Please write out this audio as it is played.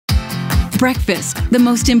Breakfast, the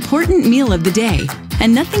most important meal of the day.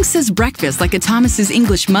 And nothing says breakfast like a Thomas's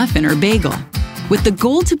English muffin or bagel. With the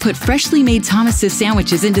goal to put freshly made Thomas's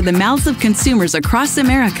sandwiches into the mouths of consumers across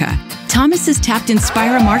America, Thomas's tapped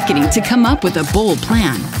Inspira marketing to come up with a bold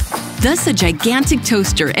plan. Thus, a gigantic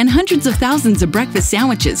toaster and hundreds of thousands of breakfast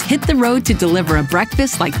sandwiches hit the road to deliver a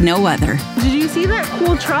breakfast like no other. Did you see that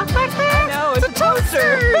cool truck back there? No, it's a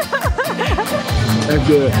toaster! That's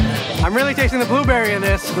good. I'm really tasting the blueberry in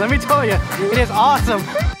this. Let me tell you, it is awesome.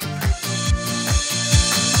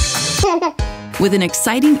 With an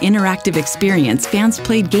exciting interactive experience, fans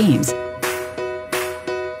played games,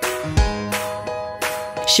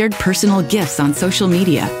 shared personal gifts on social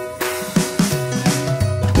media,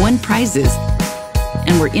 won prizes,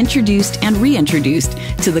 and were introduced and reintroduced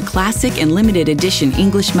to the classic and limited edition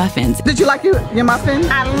English muffins. Did you like your muffin?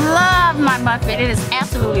 I love my muffin. It is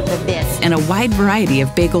absolutely the best. And a wide variety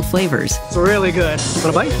of bagel flavors. It's really good. Want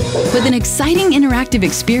a bite? With an exciting interactive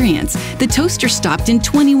experience, the toaster stopped in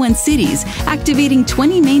 21 cities, activating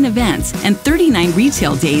 20 main events and 39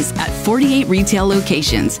 retail days at 48 retail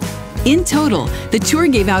locations. In total, the tour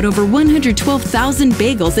gave out over 112,000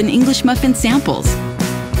 bagels and English muffin samples.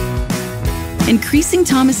 Increasing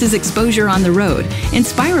Thomas's exposure on the road,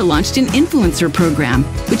 Inspira launched an influencer program,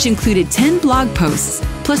 which included 10 blog posts,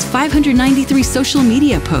 plus 593 social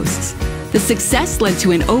media posts. The success led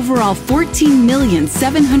to an overall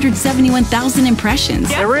 14,771,000 impressions.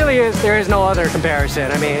 There really is, there is no other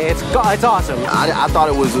comparison. I mean, it's awesome. I thought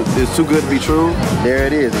it's too good to be true. There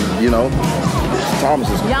it is, you know.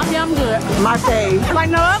 Thomas's. Yum, yum, good. My fave. Like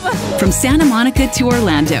no other. From Santa Monica to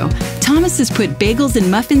Orlando, Thomas has put bagels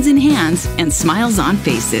and muffins in hands and smiles on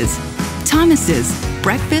faces. Thomas's,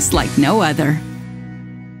 breakfast like no other.